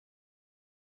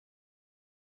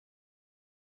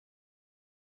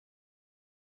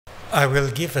I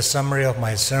will give a summary of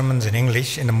my sermons in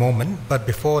English in a moment, but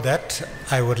before that,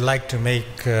 I would like to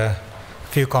make a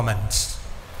few comments.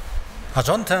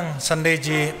 Ajontang Sunday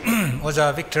ji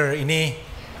Oja Victor ini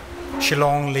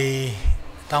Shillong li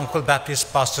Tangkhul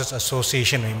Baptist Pastors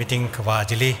Association meeting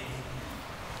kwajili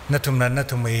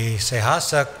natumui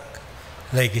sehasak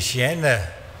lagi siena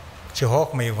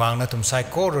chihok mai wang natum sai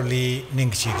koroli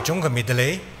ningchi chungka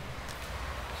midale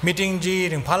meeting ji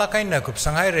ring phalakai na kup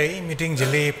sangai rei meeting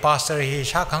jili pastor hi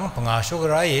shakang pangashu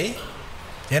rai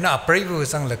yana aprivu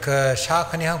sang laka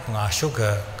shakhani hang pangashu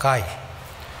ga kai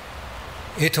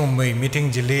itumui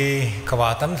meeting jili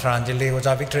kawatam tranjili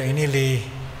Oja Victor ini li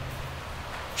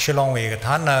Shillong we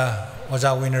thana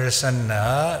Oja Winnerson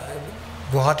na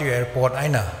Guwahati airport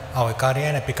aina aw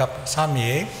kariya na pick up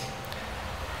samye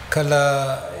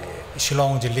kala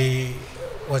Shillong jili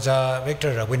Oja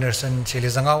Victor Winnerson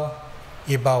chilizangau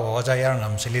ibaw Oja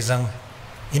yarangam chilizang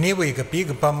ini we ka pi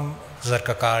gapam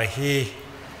zarkakar hi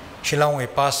Shillong we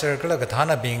pastor kala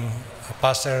gathana bing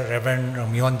pastor Revd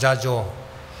Ramyon Jajo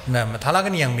na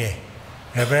mathalagan yang me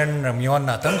Revd Ramyon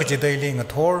na tam kjidai li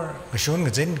ngathor gshun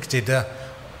gjin kjida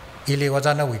ili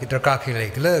wajana we darka khile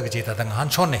gla kjida tang han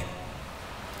chone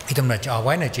itam na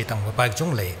chawai na chitang ba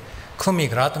chung le khumi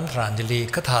gratam tranjili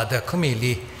katha da khumi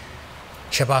li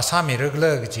shaba sami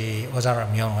regla ji Oja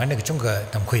Ramyon wa na chung ga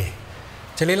tam khui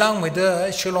chali lang with the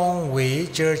Shillong we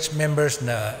church members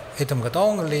na itam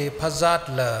gatong li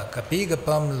phazat la kapi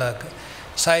gapam la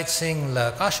sightseeing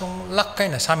la kashung lakkai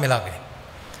na sami lage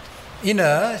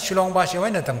ina Shillong ba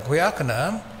shawai na tam khui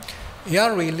akna ya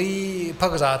really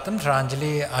phagzatam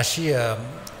tranjili asia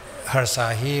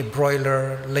harsahi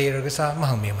broiler layer gasa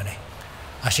mahangmi mane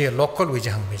asia local we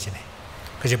jang bejine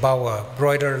kaje bawa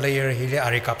broiler layer hile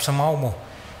arikap samau mo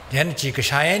yen chi ka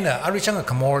shaina ari chang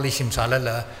kamorli simsala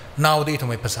la naudi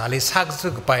thumai pasali sakzu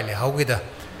paile haugida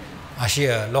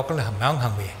asia local hamang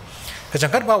hangwe ka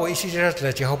jangkat bawa isi jerat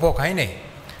la chi hobo khaine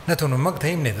na thunu mak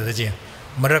thaim ne da ji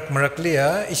marak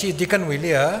lia isi dikan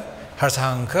wilia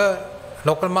harsang kha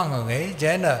local mang ngai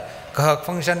jena ka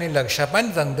function ni lak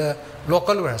shapan dang da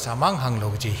local wa samang hang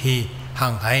log ji hi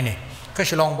hang hai ne ka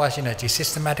Shillong ba sina ji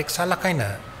systematic sala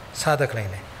kaina sada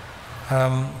klaine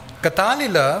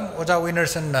katali la Oja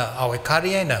Winnerson na aw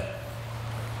kariya na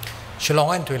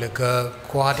Shillong an toile ka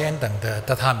kwadian dang da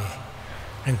tathami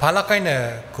ring phala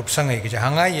kaina kupsangai gi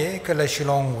hangai ye ka la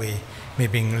Shillong we mi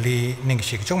bing li ning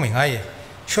shik chung ming ai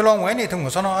Shillong we ni thung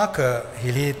sono ak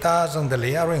hili ta jong da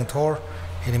le ring thor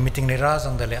hili meeting ni ra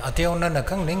jong da le ateo na na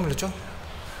kang ning lu chu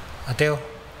ateo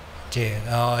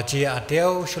ji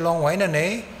ateo Shillong we na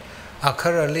ne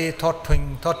akharali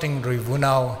thotting review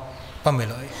now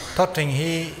pamiloi thotting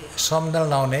hi somdal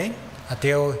now ne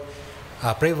ateo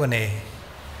prevone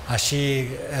ashi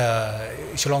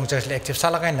Shillong church active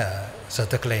salakai na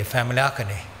zatakle family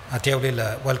akane ateo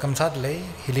le welcome sat le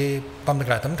hili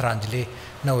pamdra tam tranjili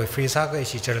no we free sa ga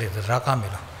shi chirle ra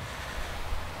kamilo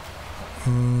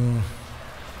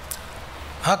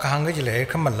aka hanga jile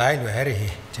kham lai lo hari hi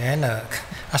jena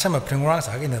asama pringrang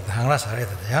sa gi na hangra sa re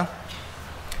da ya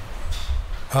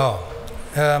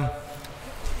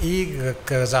i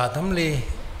ka zatam li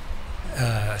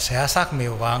sa sak me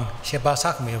wang sheba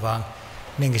sak me wang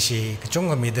ning shi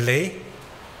chung mi de le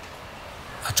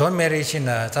a chon meri chin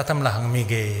na chatam la hang mi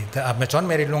ge ta ab me chon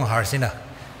meri lung har sina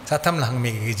chatam la hang mi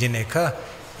ge jine kha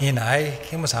in ai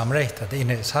kim sam re ta de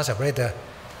in sa sa bre da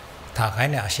ta kai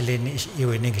ne ashili ni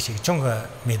iwe ning shi chung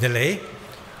mi de le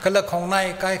kala khong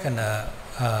nai kai kana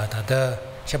ta da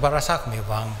sheba sak me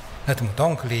wang na tum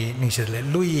tong kli ning shi le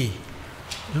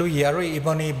lui ari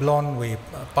iboni blonde we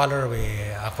parlor we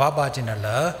afaba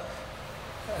jinala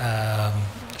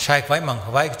shai kwai mang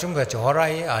kwai chung ga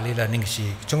chorai ali la ning shi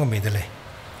chung mi de le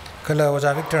kala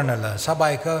Oja Victor na la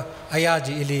sabai ka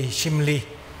ayaji ili shimli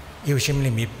yu shimli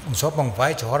mi so pang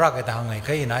vai chora ka ta ngai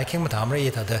kai nai khim tham re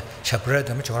ta da shapra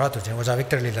da ma chora to je Oja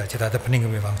Victor li la chita da pning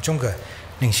mi wang chung ga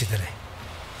ning shi de le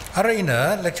ara ina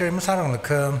lecture ma sarang la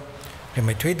ka le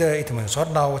mai thui da itam sot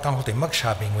nau tang ho te mak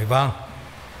sha bing wi wang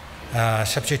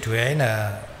subject to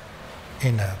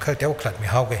in ka teu klat mi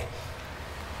hau ge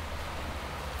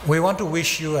we want to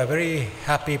wish you a very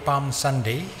happy Palm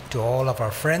Sunday to all of our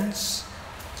friends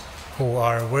who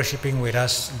are worshiping with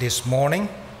us this morning.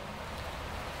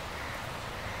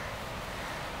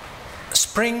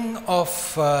 Spring of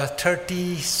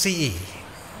 30 CE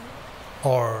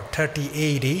or 30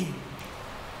 AD,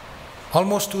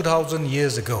 almost 2,000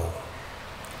 years ago,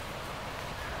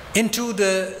 into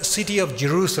the city of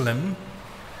Jerusalem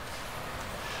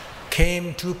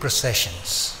came two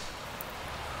processions.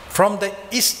 From the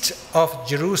east of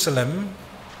Jerusalem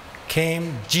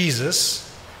came Jesus,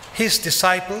 his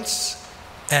disciples,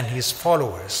 and his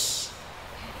followers.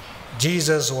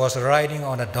 Jesus was riding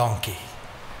on a donkey.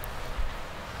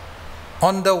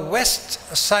 On the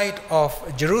west side of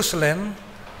Jerusalem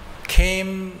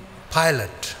came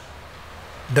Pilate,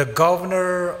 the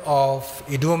governor of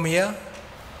Idumea,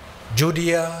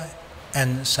 Judea,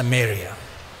 and Samaria.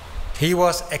 He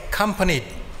was accompanied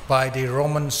by the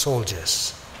Roman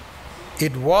soldiers.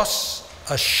 It was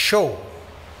a show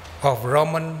of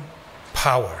Roman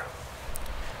power.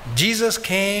 Jesus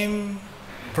came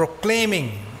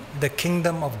proclaiming the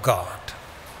kingdom of God.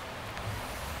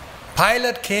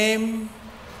 Pilate came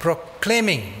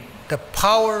proclaiming the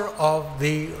power of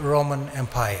the Roman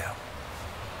Empire.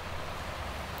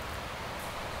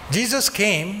 Jesus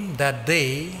came that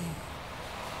day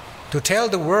to tell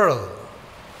the world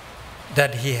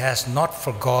that he has not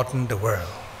forgotten the world.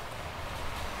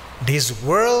 This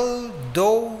world,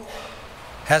 though,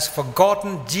 has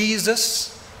forgotten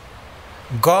Jesus,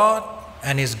 God,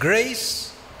 and his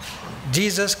grace.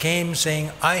 Jesus came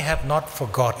saying, I have not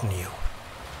forgotten you.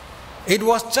 It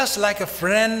was just like a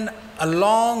friend, a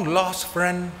long lost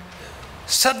friend,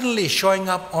 suddenly showing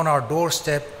up on our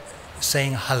doorstep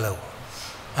saying, hello,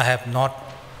 I have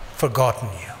not forgotten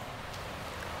you.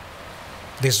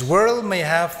 This world may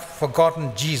have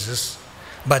forgotten Jesus,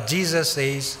 but Jesus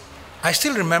says, I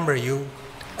still remember you.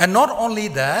 And not only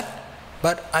that,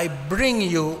 but I bring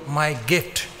you my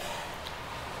gift.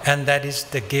 And that is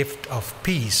the gift of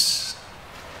peace.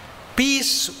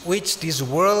 Peace which this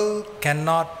world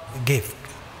cannot give.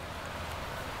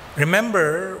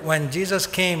 Remember, when Jesus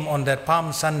came on that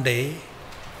Palm Sunday,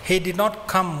 he did not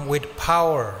come with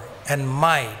power and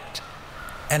might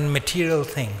and material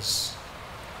things.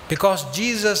 Because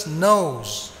Jesus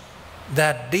knows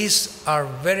that these are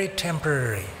very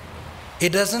temporary.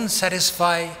 It doesn't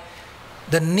satisfy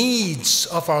the needs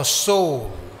of our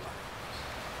soul,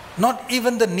 not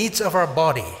even the needs of our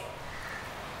body.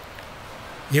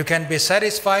 You can be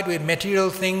satisfied with material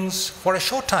things for a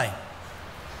short time,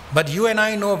 but you and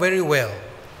I know very well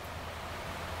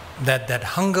that that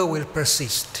hunger will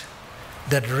persist.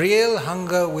 That real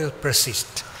hunger will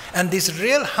persist. And this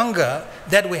real hunger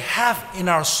that we have in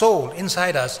our soul,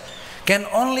 inside us, can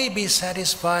only be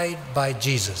satisfied by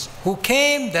Jesus, who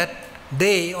came that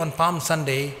day on Palm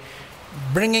Sunday,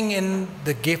 bringing in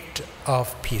the gift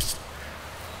of peace.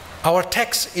 Our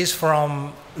text is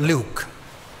from Luke.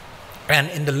 And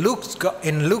in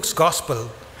Luke's Gospel,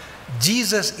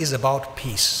 Jesus is about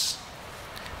peace.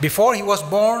 Before he was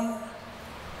born,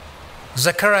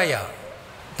 Zechariah,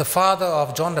 the father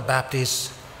of John the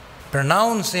Baptist,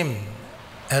 pronounced him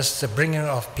as the bringer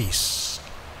of peace.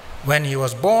 When he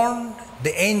was born,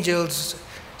 the angels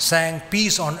sang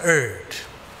peace on earth.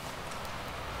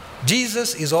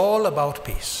 Jesus is all about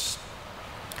peace.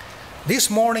 This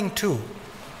morning too,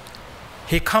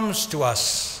 he comes to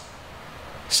us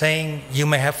saying, you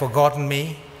may have forgotten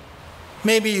me.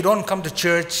 Maybe you don't come to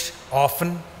church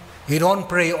often. You don't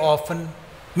pray often.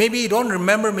 Maybe you don't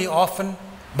remember me often,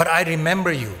 but I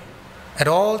remember you at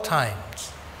all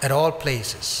times, at all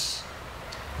places.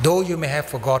 Though you may have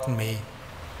forgotten me,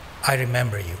 I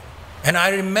remember you. And I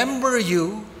remember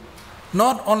you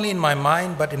not only in my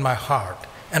mind, but in my heart.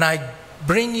 And I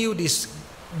bring you this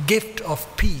gift of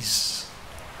peace.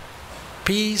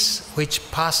 Peace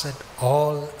which passeth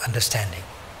all understanding.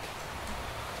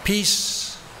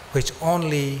 Peace which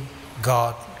only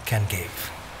God can give.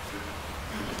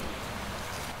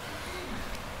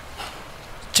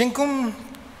 Chinkum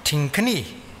Tangkhul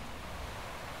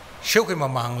Shukui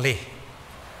Mamangli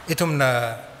Itum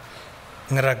na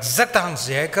ngarak zaktang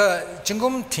zeka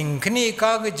Chinkum Tangkhul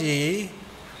Kagaji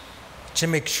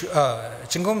Chimik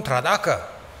Chinkum Tradaka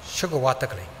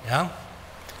Shukawatakli yang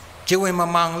Jiwi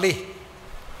Mamangli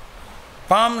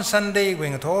Palm Sunday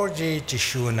wing torji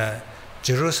Jishuna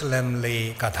Jerusalem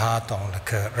li Katha Tong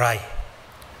Laka Rai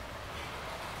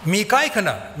Mi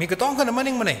Kaikana, Mikatongana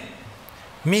Maning Mane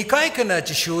Mi Kaikana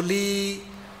Jishuli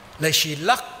Lashi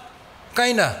Lak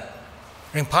Kaina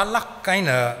Ring Palak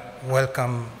Kaina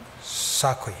welcome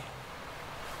Sakui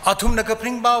Atum Naka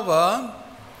Pring Bawa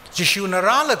Jishuna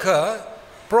Ralaka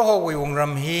Proho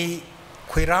Wungram Hi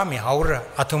Quirami Haura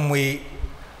Atumwi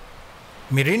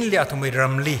Mirinli Atumwi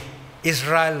Ramli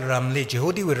Israel Ramli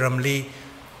Jehudi with Ramli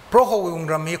Proho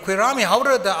Wungram Hi Quirami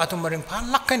Haura the Atumaring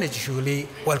Palakana Jishuli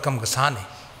welcome Gasani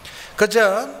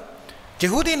Kaja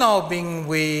Jehudi now being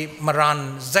we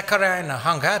Maran Zechariah and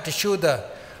Hanga to show the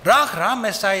Rakra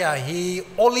Messiah he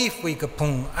olive we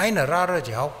kapung Aina Rara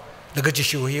Jau the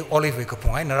Gajishu he olive we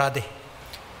kapung Aina Rade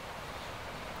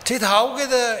Tit how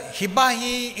get the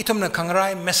Hibahi Itumna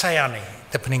Kangrai Messiahni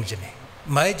the Peningjini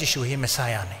Mai Jishu he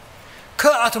Messiahni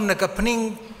Ka Atumna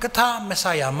Kapening Kata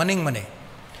Messiah Maning Mane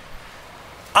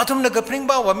อาทุมนักพริ้ง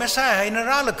บ่าวว่าไม่ใช่ให้นา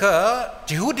ราละก็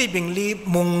จิหุดีบิงลี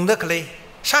มุงดักเลย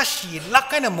ชาชีลัก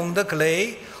กันนะมุงดักเลย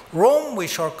ร่วมวิ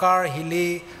ชาการฮิลี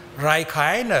รายขา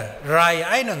ยนะรายไ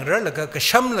อ้หนังเรื่องละก็กระ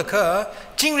ชัมละก็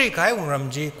จิงรีขายอุร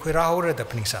ำจีคุยราหูเรื่องดับ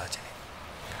พริ้งสาจเนี่ย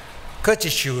ก็จะ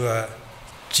ชัว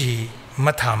จีม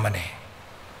าทำมันเอง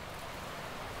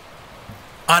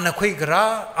อันนั้นคุยกระ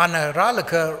อันนั้นราละ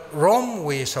ก็ร่วม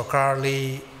วิชาการลี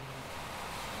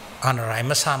อันอะไร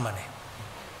มาสามมันเอง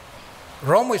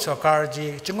ร่วมวิชาการจี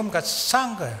จึงก็มันสร้าง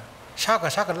กันชา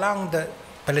ติล่างเด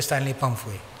ปาเลสไตน์ลีปังฟุ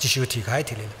ยจิชูที่ขาย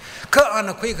ที่เลยก็อัน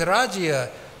นั้นคุยกระจี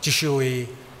จิชู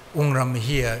อุงรำเ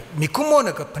ฮียมีคุโม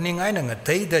นักพนิงไอ้หนังเต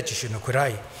ยเดจิชูนักคุยไร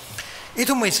อี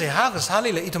ทุมไม่ใช่หากสาลี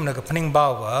เลยอีทุมนักพนิงบ่า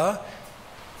ว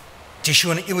จิชู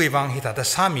นี่อีวิบังฮิตาแต่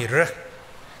สามีร์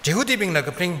จิหุที่บิงนัก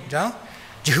พนิงจัง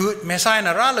จิหุไม่ใช่น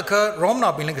าราเลยก็ร่วมนั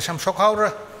บบิงเลยก็ช่างช็อกเขา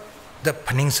ร์เดพ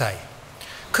นิงใส่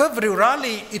ก็บริวาร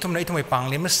ลีอีทุมไม่ปัง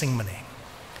เลยมันสิงมันเอง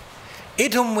อี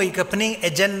ทุมไม่กับพนิงเอ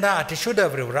เจนดาที่ชุด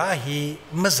บริวารฮี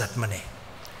มัจัดมันเอง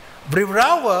บริวา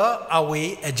รว่าเอาไว้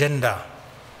เอเจนดา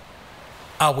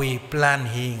เอาไว้แผน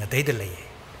ฮีงเตยเดเลย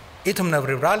อีทุมนับบ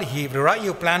ริวารลีฮีบริวารอ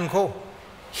ยู่แผนเขา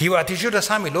ฮีว่าที่ชุดส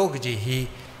ามีโลกจี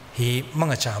ฮีมั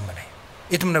งจามันเอง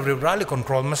อีทุมนับบริวารลีคอนโท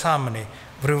รลมาสามมันเอง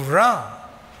บริวาร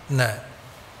น่ะ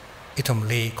อีทุม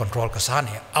ลีคอนโทรลกับสารเ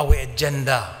นี่ยเอาไว้เอเจนด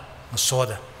ามาสอ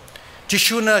ดจิ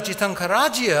ชูน่ะจิตังคารา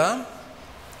จีอ่ะ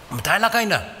มันตายละกัน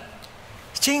นะ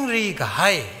จิงรีก็ใ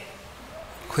ห้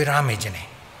คุยรามีจนี่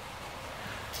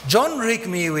จอห์นริก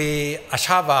มีวิอาช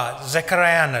าบะเซคาร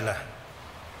ายานั่นแหละ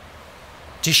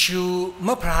จิชูม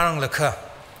าพรางละค่ะ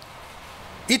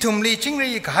อีทุมลีจิงรี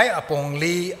ก็ให้อปอง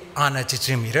ลีอาณาจิต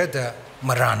มีเรื่องม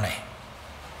ารานัย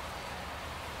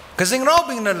ก็สิ่งเรา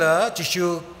บิงนั่นแหละจิชู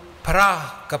พระ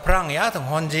กับพรางยาทั้ง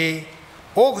ฮอนจี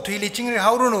โอ้กุทุยลีจิงรีฮ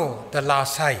ารุโนแต่ลา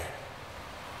ไซ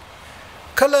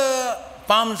ก็เลย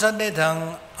ปามสันเดทัง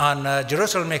อันเยรู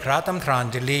ซาเล็มคราตัมทราน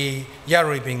เจลียา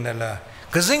ริบิงนั่นแหละ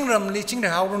ก็สิ่งรำลีจิงรี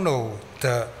ฮารุโนแ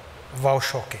ต่วาว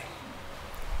ช็อก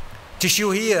จิชู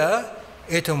เฮีย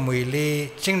เอตุมวิลี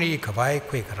จิงรีขบาย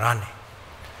คุยกราน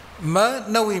มา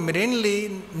หน้าวิมรินลี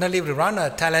นั่นลีบริวารน่ะ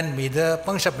ทาเลนต์มีเดอ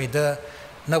ปังชับมีเดอ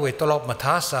หน้าวิตลบมา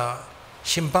ท้าสา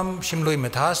ชิมพัมชิมลุยมา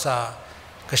ท้าสา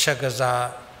กษักษา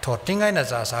ถอดทิ้งไงน่ะ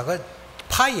จ้าสาก็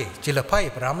พายจิลพาย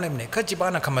พรามเล่มเนี่ยก็จีบ้า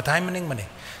นน่ะขมาท้ายมันเองมันเนี่ย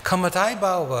ขมาท้ายบ่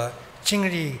าวว่าจิง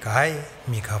รีกาย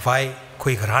มีขบายคุ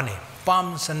ยกรานเนี่ยปั๊ม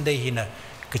สันเดย์น่ะ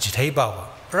ก็จิตให้บ่าว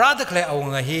ราดเคลเอา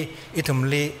ไงฮีอิทุม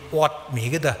ลีวัดมี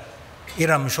ก็ได้อิ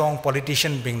รามชง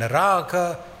politician บิงนาราก็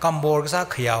กัมบูร์ก็ซะ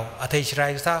ขยาวอาทิตย์ไร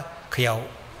ก็ซะขยาว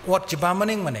วัดจีบ้านมัน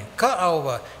เองมันเนี่ยก็เอา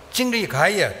ว่าจิงรีกา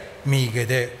ยมีก็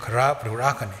ได้ครับหรือ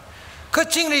รักกันเนี่ยก็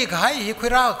จิงรีกายฮีคุย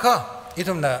รักก็อิ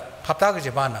ทุมน่ะพับตาก็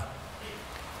จีบ้านน่ะ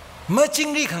เมื่อจิง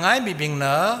รีข้างไงมีบิงน่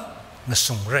ะน่ะ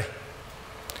ส่งเลย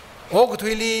โอ้กุทุ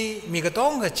ยลีมีกระต้อ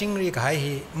งกับจิงรีกาย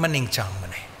ฮีมันนิ่งจังมัน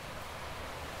เนี่ย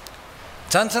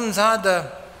จันทร์ซาดา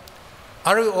อ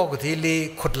ารุโอกุทุยลี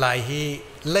ขุดไหลฮี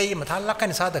เลยมาท้าลักกั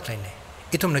นซาดาใครเนี่ย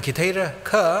อีทุมนักคิดให้ระ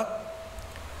ก็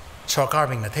ชอการ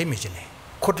บิงนัดให้มีจริง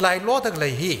ขุดไหลล้อตะเล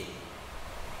ย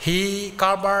ฮีค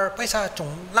าร์บาร์ไปซาจง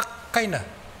ลักกันนะ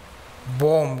บ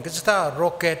อมก็จะท่าโร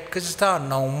เกตก็จะท่า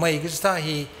หนาวไม่ก็จะท่า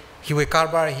ฮีเวคา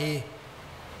ร์บาร์ฮี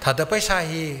ถ้าเดไปซา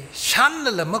ฮีฉัน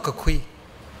นั่นแหละมันก็คุย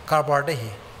คาร์บาร์ได้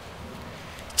ฮี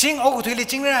จริงโอกุทุยลี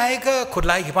จริงเลยให้ก็ขุดไห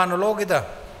ลกี่ปานโลกิดา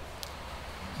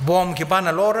บอมกี่ปาน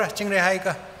โลระจริงเลยให้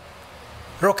ก็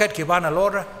โรเกตกี่ปานโล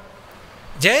ระ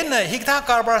เจนฮิกท่าค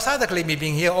าร์บาร์ซาตะเคลมีบิ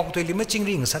งเฮียโอกุทุยลีไม่จริง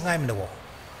ริงสังไงมันเดว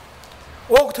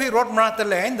โอกุทุยรถมาตะ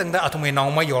เลนดังนั้นอาตุไม่น้อง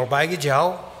ไม่ยอร์ใบกี่เจ้า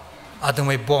อาตุไ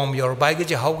ม่บอมยอร์ใบกี่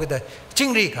เจ้าก็ได้จริง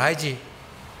ริงให้จี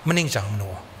มันนิ่งจังมันเด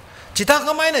วจิตตา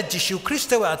ก็ไม่นะจิชูคริส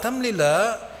ต์ว่าทำลีละ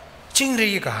จริงริ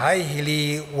งให้ฮิลี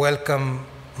เวลคัม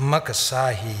มักษา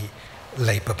ฮีเล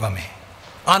ยปะปะเม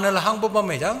อันนั้นละหังปะปะเ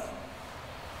มจัง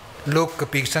ลูกกับ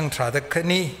ปีกสังทราดค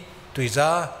ณีตุยจ้า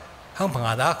หังพัง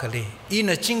อาดาคลีอี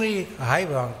น่ะจิงรีหาย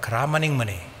บางครามันนิงมัน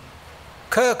เอง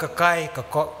เคกกายก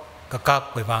กกัก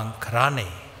ไปบางคราเนี่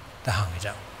ยแต่หังไม่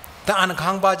จังแต่อันข้า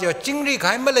งบ้านจะจิงรีห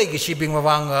ายมาเลยกิชิบิงมาบ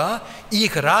างอี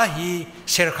คราฮี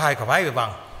เชร์ขายกับไว้ไปบาง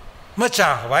มาจ่า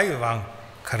กับไว้ไปบาง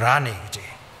คราเนี่ยจี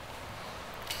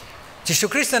จิสุ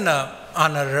คริสต์น่ะอั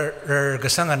นก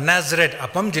ษัตริย์นาซาเรตอ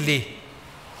ปัมจิลี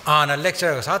อันเลคเชอ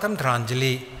ร์กษัตริย์ทรานจิ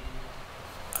ลี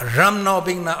รัมนอ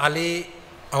บิงน่ะอาลี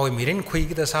เอาไว้มีเรื่องคุย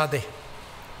กันซาเด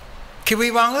คิด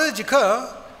ว่าไงจิกะ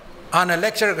อันเล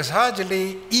คเชอร์กษัตริย์จิลี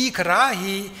อีครา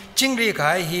ฮีจิงรีก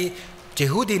ายฮีเจ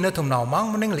ฮูดีน่ะทุ่มหนาวมัง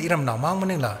มันนึงละอิรัมหนาวมังมัน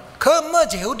นึงละคือเมื่อ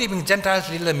เจฮูดีบิงเจนทรัล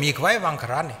สิละมีไว้วางค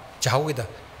ราเนี่ยจะเอากิด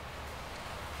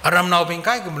อารามนอบิงก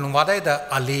ายก็มันลงว่าได้แต่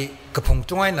อาลีกระพง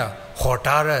จงไงน่ะฮอต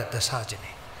าร์เดซาจิ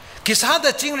นีกิซาเด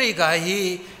จิงรีกายฮี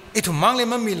itu mang le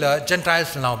mamila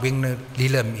Gentiles now being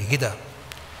lila mi gida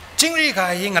jingri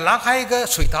kai hi nga la khai ga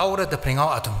sui tau ra de pringao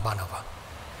atum banawa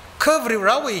khavri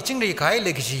rawi jingri kai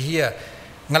le ki hi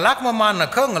nga lak ma man na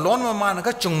kha nga lon ma man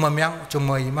ka chung ma myang chung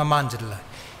mai ma man jilla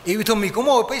i tu mi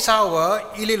kumo pe sa wa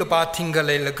ile lo pa thinga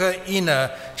le la ka ina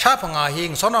sha phanga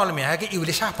hi sonal me ha ki i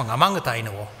le sha phanga mang ta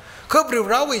ina wo khavri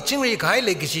rawi jingri kai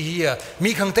le ki hi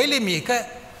mi khang te le mi ka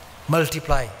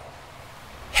multiply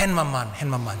hen maman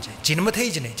je jin ma thei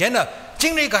jine jena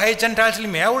jingri ka hai Gentiles li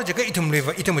me aur je ka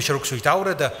itum shuruk sui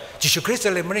taur da Jisu Christ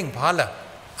le mring phala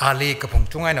ali ka phung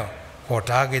tungai no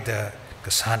hota ge da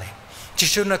ka sane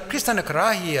Jisu na Christian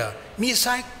kra hi mi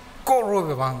sai ko ro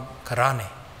be bang kra ne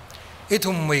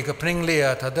itum mai ka pring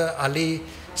le ta da ali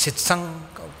sit sang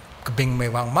ka bing me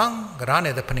wang mang kra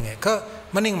ne da pning ka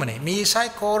maning mane mi sai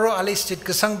ko ro ali sit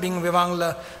ka sang bing be wang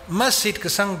la masjid ka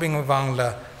sang bing be wang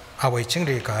la awai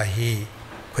jingri ka hi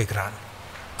khoi gran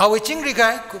awe chingri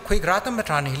kai khoi gratam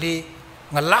matran hili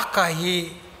nga lakka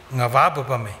hi nga wa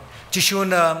ba me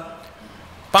Jishuna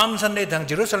pam Sunday dang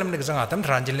Jerusalem ne zanga tam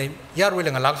tranjile yarwe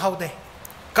nga lak haude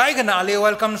kai kana ale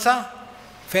welcome sa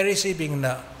Pharisee bing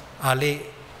na ale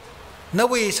na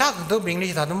we sak do bing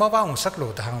ni ta ma ba ng sak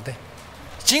lo ta hangte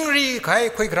chingri kai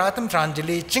khoi gratam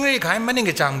tranjile chingri kai maning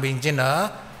ge chang bing jina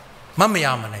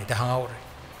mamya mane ta hang aure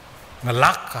nga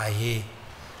lakka hi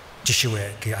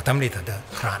Jishua ki atam li ta da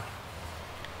kran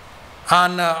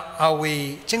ana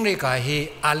awi jingri ka hi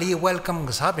ali welcome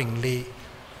ga sabing li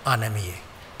anami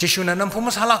Jishuna nam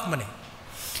phum salak mane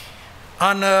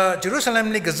ana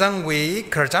Jerusalem li gazang we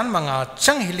kharjan manga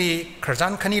chang hili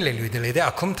kharjan khani le lu de le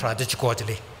akhum thra de chiko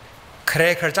jli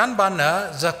khre kharjan ban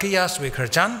na Zacchaeus we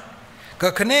kharjan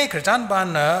ka khne kharjan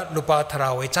ban na lupa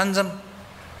thara we chanjam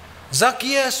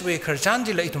Zacchaeus we kharjan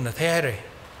ji le itum na the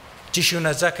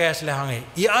Jishuna Zacchaeus le hangi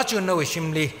I achu no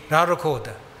shimli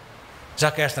rarokoda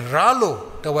Zacchaeus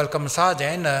ralo the welcome sa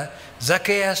jaina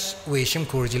Zacchaeus we shim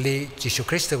kurjili Jishu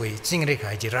Christ we jingri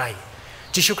khai ji rai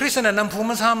Jishu Christ na nam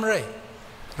phuma sam re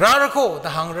rarako the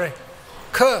hang re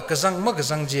kha kazang ma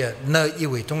kazang ji na I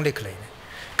we tung le khle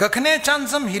ka khne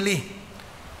chansam hili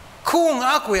khung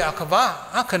akwe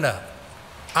akwa akana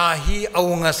a hi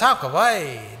aunga sa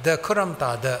kwai the kuram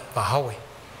ta the bahawe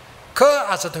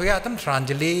ka asathoya tam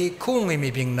tranjili khung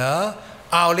mi bing na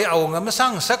awli aunga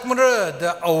masang sakmura the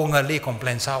aunga li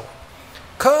complain saw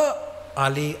ka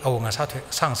ali aunga sa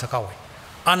sang sakaw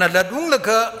ana ladung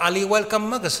laka ali welcome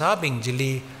ma sa bing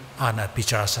jili ana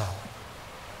pichara saw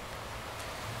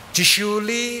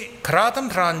jishuli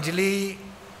khratam tranjili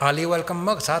ali welcome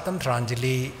ma sa tam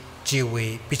tranjili jiwe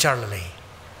pichar le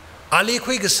ali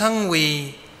khoi ga sang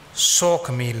we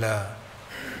sokmila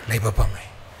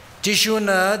leibapame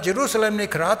Jishuna Jerusalem ni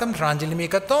khratam tranjili mi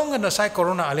ka tong na sai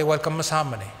corona ale welcome ma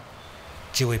mane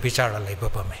jiwe pichara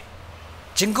leibapame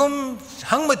jingum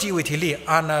hangmati we thili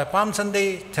ana pam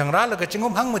Sunday thangra la ka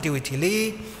jingum hangmati we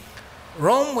thili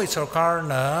Rome we sarkar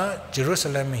na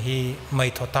Jerusalem hi mai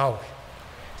thotau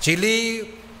jili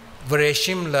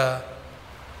vreshim la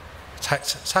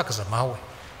sa ka zamawe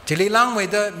jili lang mai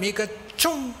da mi ka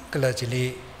chung kala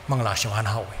jili mangla shwan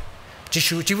hawe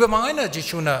jishu jiwe mangai na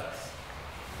jishuna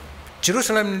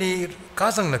Jerusalem ni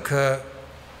kazang la ka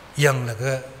yang la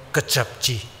ka kachap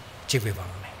ji jiwe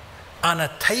bang ana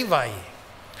thaiwai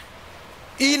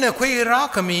ina khoi ra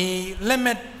kami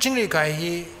lemet jingri kai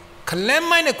hi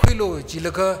khalemai na khoi lo ji la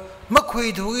ka ma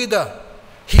khoi dhui da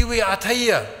hiwe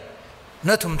athaiya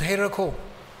na thum thaira kho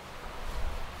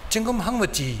jingum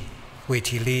hangmati we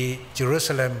thili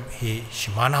Jerusalem hi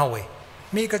shiman hawe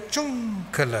mi ka chung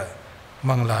kala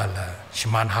mangla la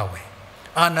shiman hawe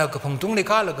ana ka phungtung le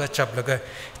ka la ga chap la ga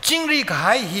jingri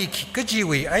kai hi ka ji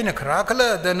we aina khara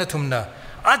kala da na thumna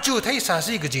achu thai sa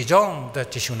si ga ji jong da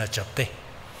jishuna chap te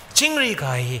jingri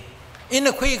kai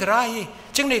ina khoi gra hi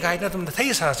jingri kai na thum da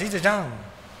thai sa si ja jang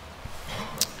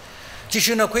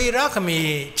jishuna khoi ra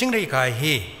kami jingri kai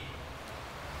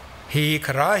hi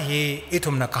khara hi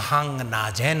ithum na kahang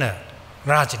na jena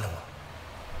rajino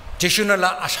jishuna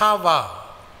la ashawa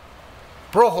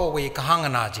proho we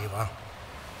kahang na jiwa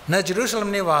na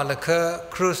Jerusalem ne wa la kha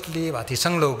cruisely wa thi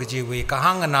sanglo ga ji we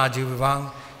kahang na ji wang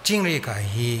jingri kai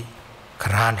hi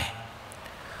khara ne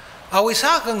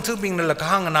awisa kang thu bing la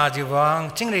kahang na ji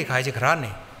wang jingri kai ji khara ne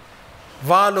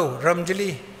wa lo ramjili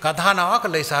kathana wa ka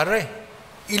le sa re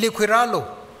ili khira lo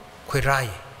khirai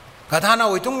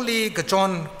kathana we tung li ka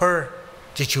chon per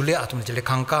jichule atum jile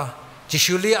khangka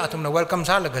jishuli atum na welcome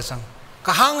sa la ga sang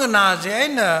kahang na je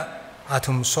na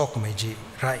atum sok me ji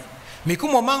rai miku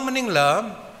momang maning la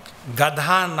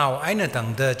gadha now aina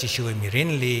tang da jishu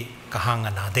mirin li kahang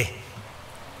na de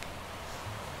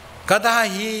gadha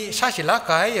hi sashila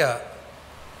kaya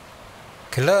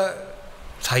kila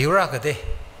สายุระกันเด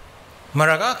มา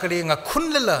รักก็เลยงะคุณ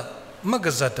เลยละมก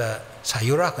ษัตริย์สา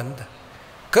ยุระกันด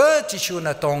ก็จิชู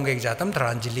น่ะตองเกจตั้มทร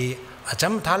านจิลีอาจ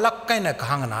ำท่าลักไก่น่ะ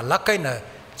ข้างน่ะลักไก่น่ะ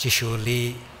จิชูลี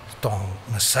ตอง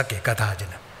งสักเกกาธาจิ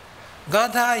นะกา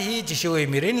ธาฮีจิชู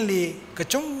มิรินลีก็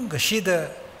จงก็ชีด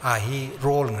อาฮีโร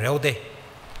ลงเร็วเด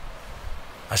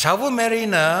อาชาวเมริ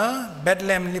น่ะเบดเ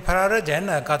ลมลีพาราเจ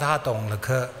น่ะกาธาตองละ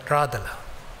ก็ราดละ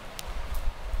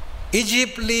อียิ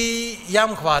ปต์ลียา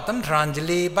มขวาตั้มทรานจิ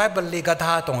ลีไบเบิลลีกาธ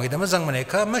าตองอีดมจังมันเอ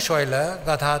กไม่ช่วยละก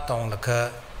าธาตองละก็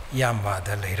ยามวาด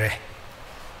เลยเร่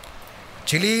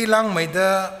จิลีลังไม่ได้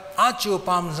อาจูป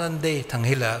ามสันเดทั้ง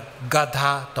หิละกาธา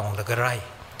ตองละก็ไร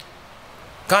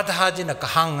กาธาจินัก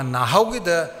หังน่าฮาวิด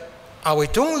เอาไว้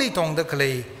จงลีตองเด็กเล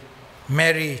ยแม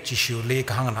รี่จิชูลีก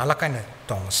หังน่าละกัน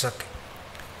ตองสัก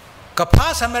กับพา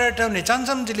สมัยเดิมในจันท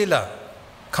ร์จิลีละ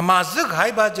ขมาซึกหาย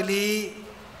บาจิลี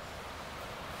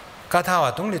กาธาว่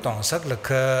าตรงลีตองสักละ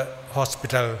คือ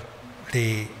hospital ที่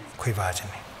คุยว่าจั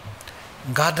น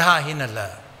กาธาหินละ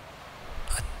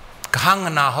ข้าง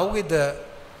หน้าเขาก็จะ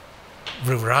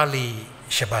ริวราลี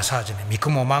เชบาซาจเนี่ยมีคุ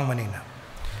มมังมันนี่นะ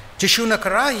จิชูนัก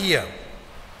ราฮี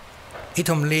อี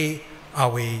ทุมลีเอา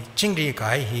ไว้จิงดีกา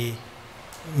ยฮี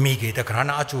มีกิจกรรม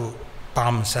อาจูปา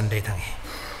มสันเดทั้งฮี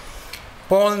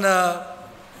พอนะ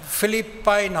ฟิลิป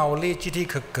ปินส์เอาลีจิติ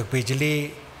กับวิจิลี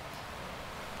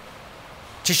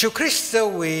จิชูคริสต์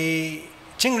วิ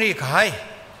จิงดีกาย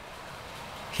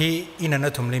ฮีอินัน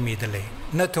ทุมลีมีเดเลย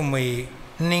นัทุมมี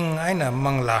นิ่งไอ้น่ะ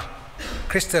มังลา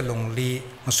คริสต์ลงลี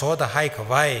มาสอดให้กับ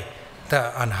ไว้แต่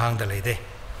อันห่างเดเลยเด้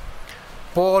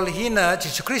พอลีน่ะจิ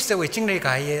ชูคริสต์วิจิงรีก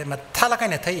ายมาท่าละกัน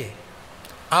เนี่ยที่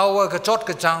เอากระจด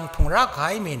กระจังพุงรักหา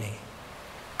ยมีนี่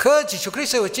คือจิชูคริส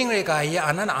ต์วิจิงรีกาย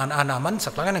อันนั้นอันมันสั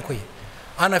กละกันคุย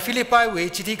อันฟิลิปปินส์วิ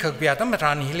จิที่ขบเบียตั้มมาท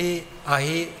านฮิลีอา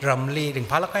ฮิรัมลีถึง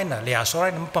พาละกันน่ะเลียสอย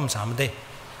น้ำปั๊มสามเด้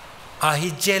อาฮิ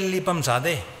เจลลีปั๊มสามเ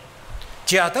ด้เ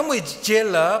จ้าตั้มวิเจล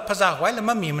ละภาษาไว้แล้ว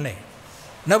มันมีมันเนี่ย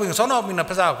นับวิ่งสอนอวิ่งนับ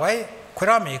ภาษาไว้คุร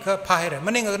ามีก็พายเลยมั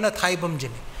นเองก็น่าไทยบัมจิ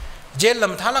นเจลล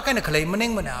ำท้าละกันเนี่ยเคลยมันเอ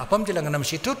งมันเนี่ยบัมจิลังกันนำ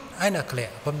ชีทุดไอ้น่ะเคลย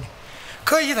บัมนี่เค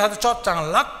ยที่ถ้าจอดจัง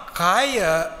ลักขาย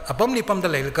บัมนี่บัมเด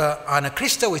ลัยก็อันคริ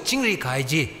สต์วิจิงรีขาย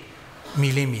จีมี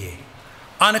ลิมี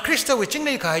อันคริสต์วิจิง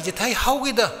รีขายจีไทยเฮา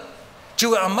กิดจู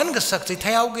อามันก็สักจีไท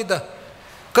ยเฮากิด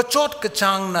ก็จอดก็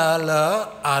จังน่ะละ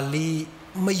อาลี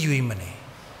ไม่ยุ่ยมันเนี่ย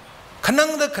ขนัง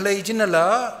เด็กเคลยจีน่ะละ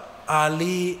อา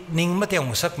ลีนิ่งมาเที่ยว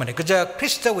มุสักมันเนี่ยก็จะคริ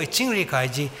สต์วิจิงรีขาย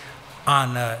จีอั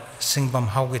นสิงบัม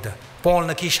เฮากิดพอล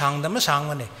นักขี้ช่างดำมาช่าง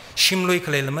มันเนี่ยชิมลุยเค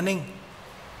ลยละมันเอง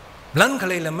ลันเค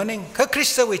ลยละมันเองคือคริส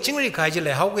ต์วิจิงรีขายจีเล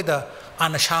ยเฮากิดอั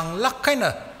นช่างลักไก่น่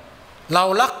ะเหล่า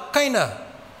ลักไก่น่ะ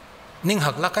นิ่ง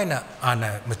หักลักไก่น่ะอัน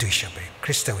มาตุยชาไปค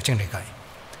ริสต์วิจิงรีขาย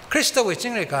คริสต์วิจิ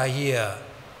งรีขายฮี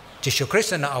จิชูคริส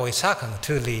ต์น่ะเอาไว้สักครั้ง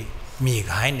ทุลีมี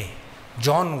ขายนี่จ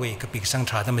อห์นเวกับปีกสัง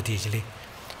ทราดมาตีจีเลย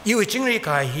อีวิจิงรีข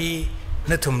ายฮี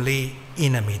นัทุมลีอิ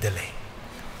นามีเดเลย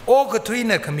โอ้ก็ทุย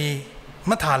น่ะขมี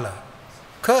มาทาละ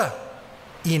ก็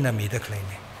อินามีเดกเลย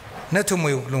เนี่ยนัทุมว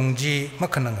ยลงจีมัก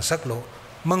ขนังสักโล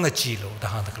มังจีโลท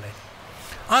หารเดกเลย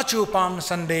อาจูปาม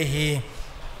สันเดฮี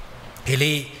เฮ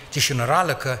ลีจิชุนรา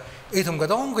ละก็ไอ้ทุมก็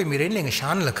ต้องคุยมีเรื่องเลี้ยงชา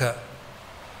นละก็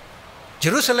เย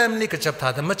รูซาเล็มนี่ก็จับท่า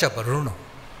แต่ไม่จับรุน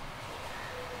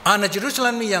อันเยรูซาเล็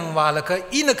มนี่ยังว่าละก็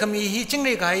อินักมีฮีจิง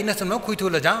รีกายนัสมคุยทุ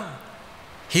ละจัง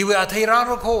ฮีเวอไทยรา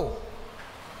รุโค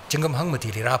จึงกำหังมาที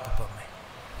รีราปปะไม่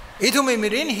ไอ้ทุไม่มี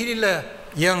เรื่องฮีละ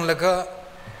ยังละก็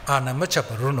อันไม่จั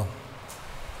บรุน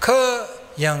ก็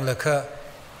ยังละก็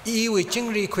อีวิจิง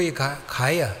รีคุยขา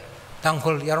ยตังคุ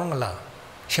ลยารงละ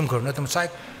ชิมคุลนั่นทำไซ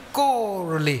โก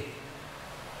รลี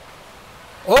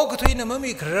โอ้ก็ทุยนั่นไม่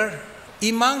มีคราอี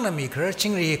มังนั่นมีคราจิ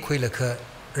งรีคุยละก็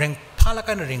เร่งพาละ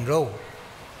กันเร่งโร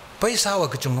ไปสาว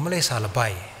ก็จงก็ไม่เลยสารไป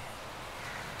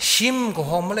ชิมก็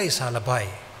หอมไม่เลยสารไป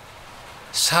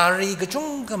สารีก็จง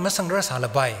ก็ไม่สังเกตสาร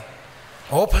ไป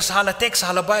โอ้ภาษาละเต็กสา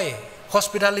รไป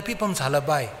hospitality ผมสารไ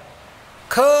ป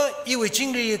คืออีวิจิง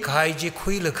รีขายจีคุ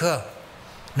ยเลยคือ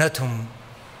นั่นทุ่ม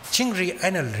จิงรีไอ้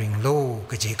นั่นริงโล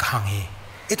ก็จีขังฮี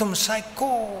ไอ้ทุ่มไซโ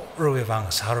ก้รวยวัง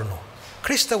สารโนค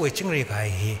ริสต์วิจิงรีขาย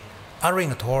ฮีอาริง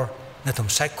ทอร์นั่นทุ่ม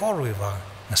ไซโก้รวยวัง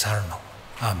สารโน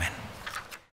อาเมน